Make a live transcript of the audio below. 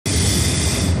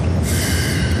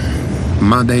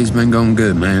My day's been going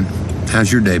good, man.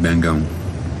 How's your day been going?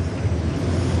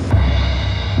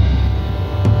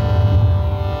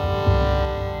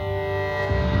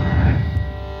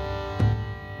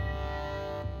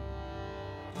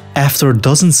 After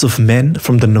dozens of men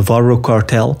from the Navarro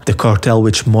cartel, the cartel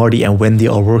which Marty and Wendy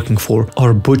are working for,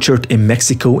 are butchered in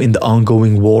Mexico in the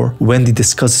ongoing war, Wendy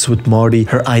discusses with Marty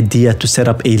her idea to set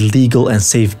up a legal and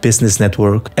safe business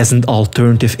network as an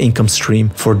alternative income stream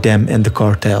for them and the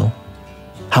cartel.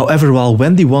 However, while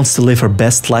Wendy wants to live her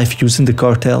best life using the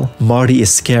cartel, Marty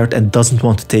is scared and doesn't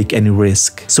want to take any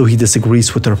risk, so he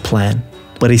disagrees with her plan.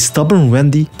 But a stubborn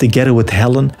Wendy, together with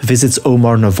Helen, visits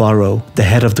Omar Navarro, the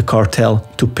head of the cartel,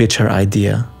 to pitch her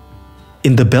idea.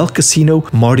 In the Bell Casino,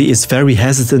 Marty is very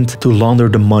hesitant to launder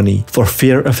the money for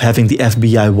fear of having the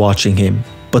FBI watching him.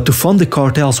 But to fund the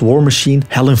cartel's war machine,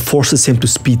 Helen forces him to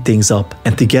speed things up,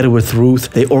 and together with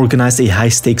Ruth, they organize a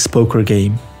high-stakes poker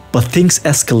game. But things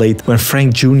escalate when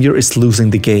Frank Jr. is losing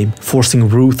the game, forcing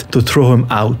Ruth to throw him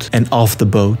out and off the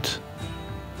boat.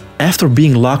 After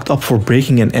being locked up for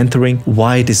breaking and entering,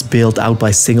 Wyatt is bailed out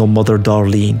by single mother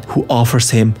Darlene, who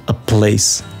offers him a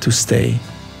place to stay.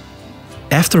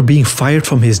 After being fired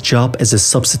from his job as a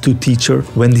substitute teacher,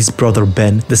 Wendy's brother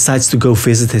Ben decides to go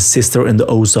visit his sister in the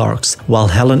Ozarks, while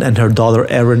Helen and her daughter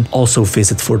Erin also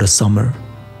visit for the summer.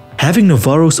 Having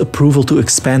Navarro's approval to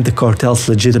expand the cartel's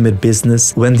legitimate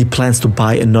business, Wendy plans to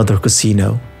buy another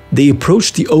casino. They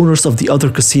approach the owners of the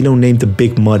other casino named the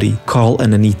Big Muddy, Carl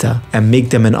and Anita, and make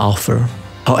them an offer.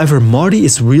 However, Marty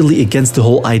is really against the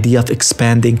whole idea of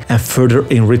expanding and further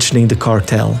enriching the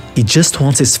cartel. He just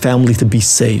wants his family to be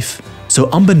safe.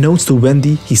 So unbeknownst to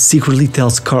Wendy, he secretly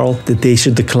tells Carl that they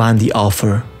should decline the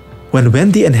offer. When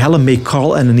Wendy and Helen make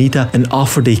Carl and Anita an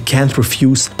offer they can't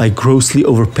refuse by grossly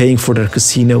overpaying for their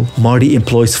casino, Marty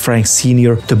employs Frank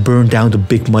Sr. to burn down the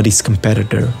Big Muddy's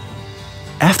competitor.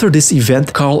 After this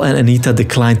event, Carl and Anita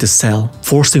decline to sell,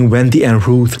 forcing Wendy and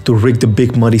Ruth to rig the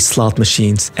Big Muddy slot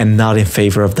machines and not in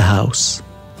favor of the house.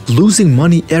 Losing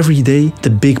money every day, the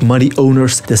Big Muddy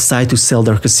owners decide to sell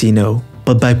their casino.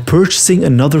 But by purchasing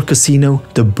another casino,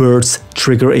 the Byrdes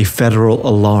trigger a federal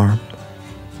alarm.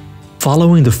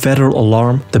 Following the federal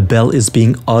alarm, the Bell is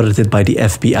being audited by the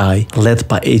FBI, led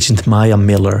by Agent Maya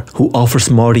Miller, who offers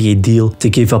Marty a deal to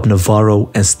give up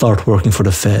Navarro and start working for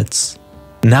the feds.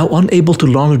 Now unable to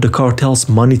launder the cartel's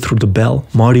money through the Bell,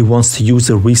 Marty wants to use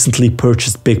the recently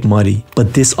purchased Big Muddy,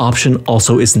 but this option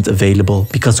also isn't available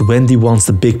because Wendy wants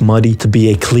the Big Muddy to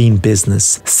be a clean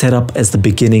business, set up as the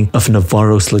beginning of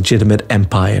Navarro's legitimate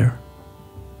empire.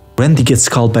 Wendy gets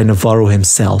called by Navarro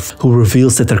himself, who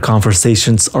reveals that their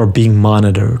conversations are being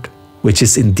monitored, which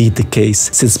is indeed the case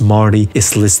since Marty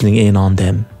is listening in on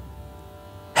them.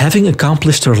 Having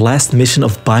accomplished her last mission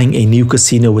of buying a new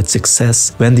casino with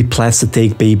success, Wendy plans to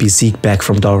take baby Zeke back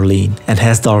from Darlene and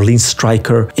has Darlene strike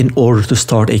her in order to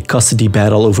start a custody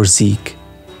battle over Zeke.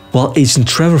 While Agent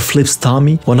Trevor flips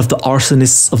Tommy, one of the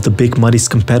arsonists of the Big Muddy's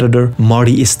competitor,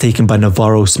 Marty is taken by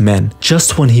Navarro's men,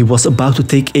 just when he was about to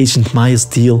take Agent Maya's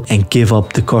deal and give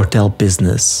up the cartel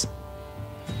business.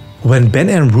 When Ben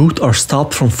and Ruth are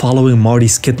stopped from following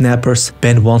Marty's kidnappers,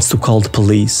 Ben wants to call the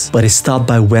police, but is stopped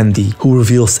by Wendy, who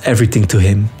reveals everything to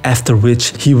him, after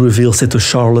which he reveals it to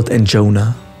Charlotte and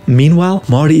Jonah. Meanwhile,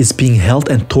 Marty is being held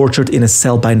and tortured in a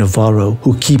cell by Navarro,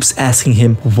 who keeps asking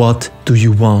him, "What do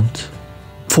you want?"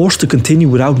 Forced to continue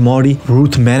without Marty,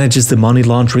 Ruth manages the money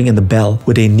laundering and the Bell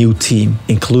with a new team,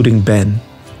 including Ben.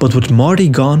 But with Marty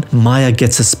gone, Maya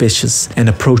gets suspicious and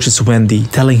approaches Wendy,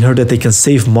 telling her that they can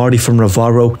save Marty from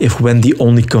Navarro if Wendy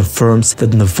only confirms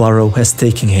that Navarro has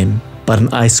taken him. But an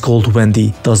ice-cold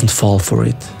Wendy doesn't fall for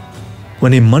it.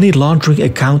 When a money laundering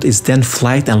account is then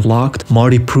flagged and locked,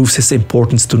 Marty proves his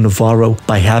importance to Navarro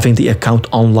by having the account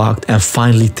unlocked and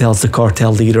finally tells the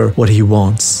cartel leader what he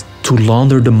wants: to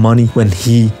launder the money when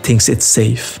he thinks it's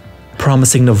safe,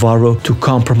 promising Navarro to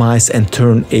compromise and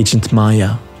turn Agent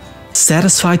Maya.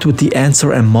 Satisfied with the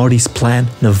answer and Marty's plan,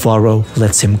 Navarro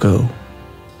lets him go.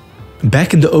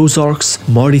 Back in the Ozarks,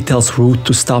 Marty tells Ruth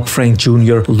to stop Frank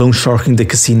Jr. loan sharking the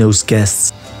casino's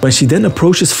guests. When she then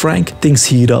approaches Frank, things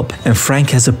heat up and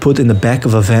Frank has her put in the back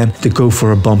of a van to go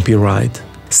for a bumpy ride.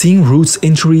 Seeing Ruth's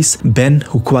injuries, Ben,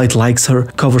 who quite likes her,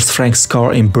 covers Frank's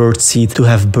car in Byrde's seat to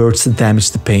have Byrdes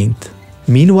damage the paint.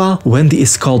 Meanwhile, Wendy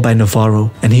is called by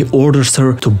Navarro and he orders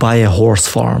her to buy a horse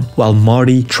farm, while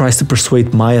Marty tries to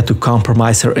persuade Maya to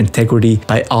compromise her integrity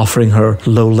by offering her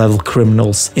low-level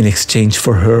criminals in exchange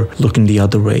for her looking the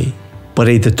other way. But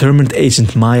a determined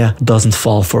Agent Maya doesn't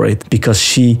fall for it because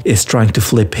she is trying to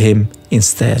flip him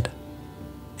instead.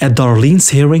 At Darlene's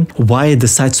hearing, Wyatt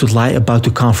decides to lie about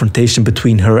the confrontation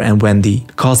between her and Wendy,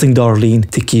 causing Darlene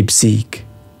to keep Zeke.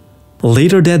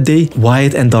 Later that day,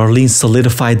 Wyatt and Darlene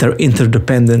solidified their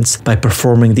interdependence by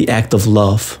performing the act of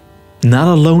love. Not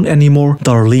alone anymore,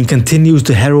 Darlene continues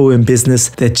the heroin business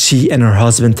that she and her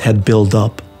husband had built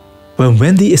up. When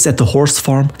Wendy is at the horse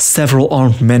farm, several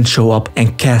armed men show up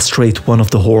and castrate one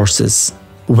of the horses.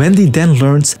 Wendy then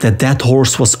learns that that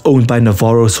horse was owned by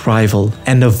Navarro's rival,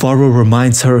 and Navarro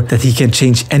reminds her that he can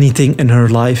change anything in her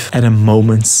life at a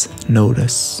moment's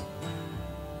notice.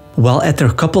 While at their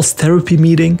couples therapy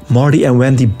meeting, Marty and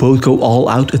Wendy both go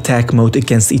all-out attack mode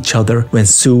against each other when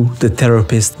Sue, the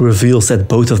therapist, reveals that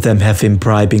both of them have been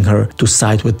bribing her to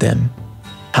side with them.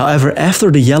 However,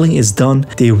 after the yelling is done,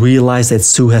 they realize that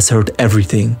Sue has heard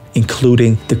everything,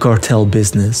 including the cartel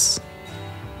business.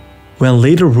 When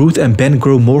later Ruth and Ben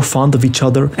grow more fond of each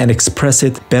other and express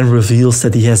it, Ben reveals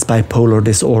that he has bipolar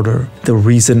disorder, the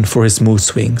reason for his mood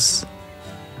swings.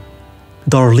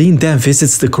 Darlene then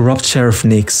visits the corrupt Sheriff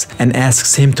Nix and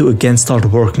asks him to again start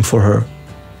working for her.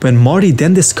 When Marty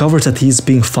then discovers that he is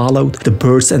being followed, the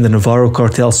Byrdes and the Navarro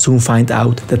cartel soon find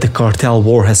out that the cartel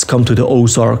war has come to the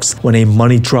Ozarks when a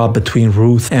money drop between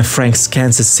Ruth and Frank's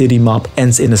Kansas City mob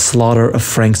ends in a slaughter of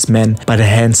Frank's men by the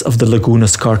hands of the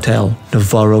Lagunas cartel,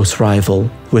 Navarro's rival,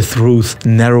 with Ruth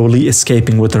narrowly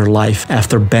escaping with her life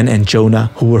after Ben and Jonah,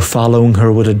 who were following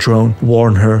her with a drone,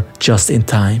 warn her just in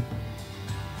time.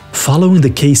 Following the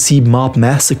KC mob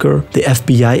massacre, the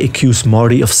FBI accused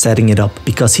Marty of setting it up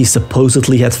because he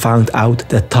supposedly had found out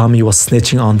that Tommy was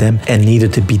snitching on them and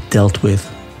needed to be dealt with.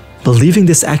 Believing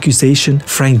this accusation,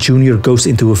 Frank Jr. goes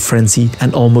into a frenzy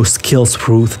and almost kills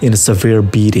Ruth in a severe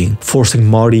beating, forcing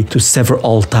Marty to sever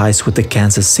all ties with the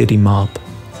Kansas City mob.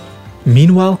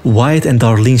 Meanwhile, Wyatt and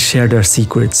Darlene share their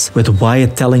secrets, with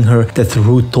Wyatt telling her that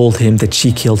Ruth told him that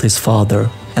she killed his father,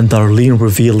 and Darlene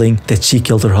revealing that she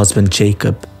killed her husband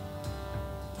Jacob.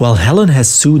 While Helen has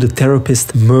Sue, the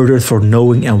therapist, murdered for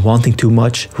knowing and wanting too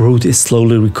much, Ruth is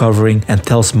slowly recovering and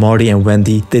tells Marty and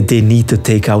Wendy that they need to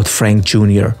take out Frank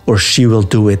Jr. or she will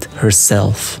do it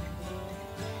herself.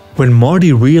 When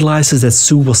Marty realizes that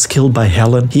Sue was killed by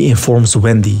Helen, he informs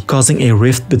Wendy, causing a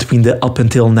rift between the up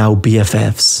until now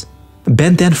BFFs.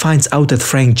 Ben then finds out that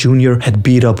Frank Jr. had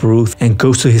beat up Ruth and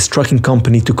goes to his trucking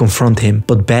company to confront him,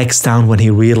 but backs down when he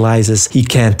realizes he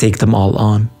can't take them all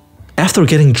on. After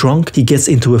getting drunk, he gets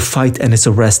into a fight and is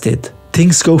arrested.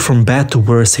 Things go from bad to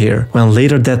worse here, when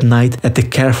later that night, at the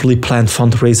carefully planned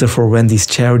fundraiser for Wendy's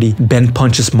charity, Ben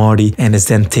punches Marty and is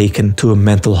then taken to a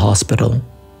mental hospital.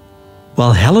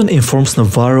 While Helen informs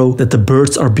Navarro that the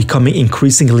Byrdes are becoming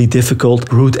increasingly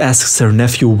difficult, Ruth asks her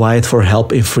nephew Wyatt for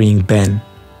help in freeing Ben.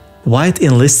 Wyatt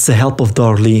enlists the help of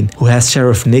Darlene, who has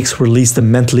Sheriff Nix release the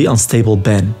mentally unstable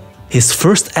Ben. His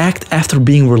first act after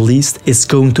being released is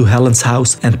going to Helen's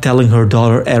house and telling her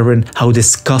daughter Erin how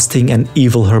disgusting and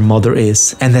evil her mother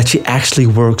is, and that she actually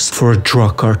works for a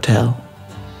drug cartel.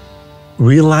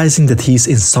 Realizing that he's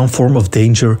in some form of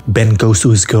danger, Ben goes to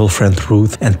his girlfriend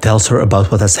Ruth and tells her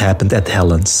about what has happened at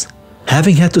Helen's.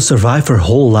 Having had to survive her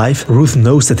whole life, Ruth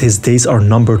knows that his days are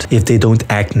numbered if they don't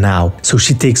act now, so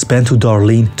she takes Ben to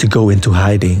Darlene to go into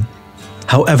hiding.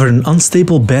 However, an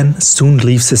unstable Ben soon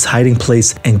leaves his hiding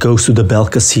place and goes to the Bell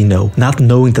Casino, not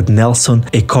knowing that Nelson,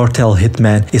 a cartel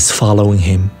hitman, is following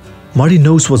him. Marty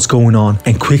knows what's going on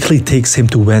and quickly takes him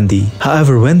to Wendy.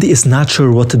 However, Wendy is not sure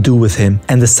what to do with him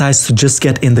and decides to just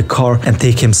get in the car and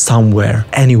take him somewhere,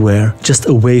 anywhere, just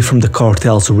away from the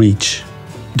cartel's reach.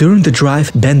 During the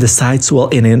drive, Ben decides, while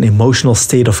in an emotional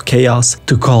state of chaos,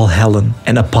 to call Helen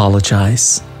and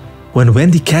apologize. When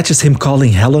Wendy catches him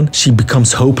calling Helen, she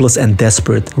becomes hopeless and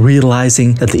desperate,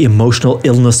 realizing that the emotional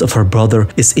illness of her brother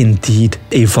is indeed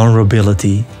a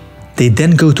vulnerability. They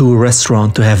then go to a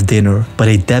restaurant to have dinner, but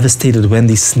a devastated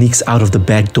Wendy sneaks out of the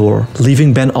back door,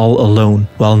 leaving Ben all alone,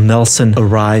 while Nelson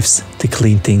arrives to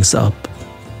clean things up.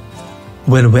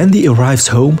 When Wendy arrives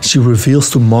home, she reveals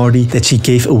to Marty that she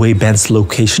gave away Ben's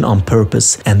location on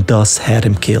purpose and thus had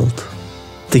him killed.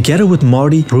 Together with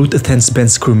Marty, Ruth attends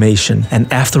Ben's cremation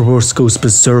and afterwards goes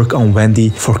berserk on Wendy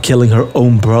for killing her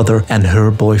own brother and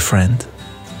her boyfriend.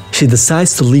 She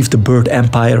decides to leave the Byrde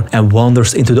Empire and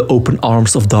wanders into the open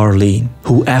arms of Darlene,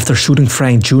 who after shooting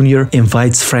Frank Jr.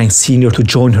 invites Frank Sr. to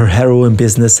join her heroin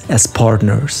business as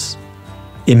partners.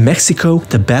 In Mexico,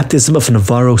 the baptism of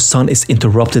Navarro's son is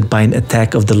interrupted by an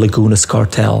attack of the Lagunas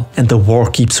cartel, and the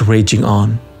war keeps raging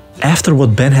on. After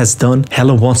what Ben has done,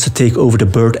 Helen wants to take over the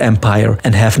Byrde Empire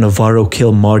and have Navarro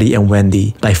kill Marty and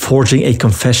Wendy by forging a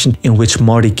confession in which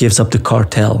Marty gives up the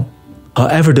cartel.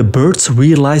 However, the Byrdes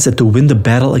realize that to win the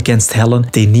battle against Helen,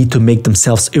 they need to make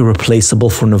themselves irreplaceable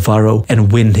for Navarro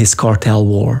and win his cartel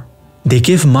war. They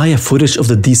give Maya footage of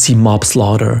the DC mob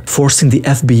slaughter, forcing the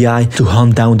FBI to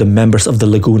hunt down the members of the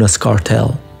Lagunas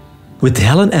cartel. With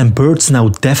Helen and Byrdes now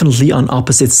definitely on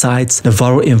opposite sides,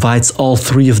 Navarro invites all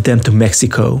three of them to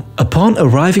Mexico. Upon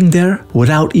arriving there,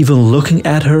 without even looking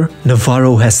at her,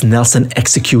 Navarro has Nelson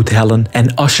execute Helen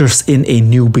and ushers in a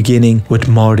new beginning with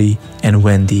Marty and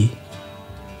Wendy.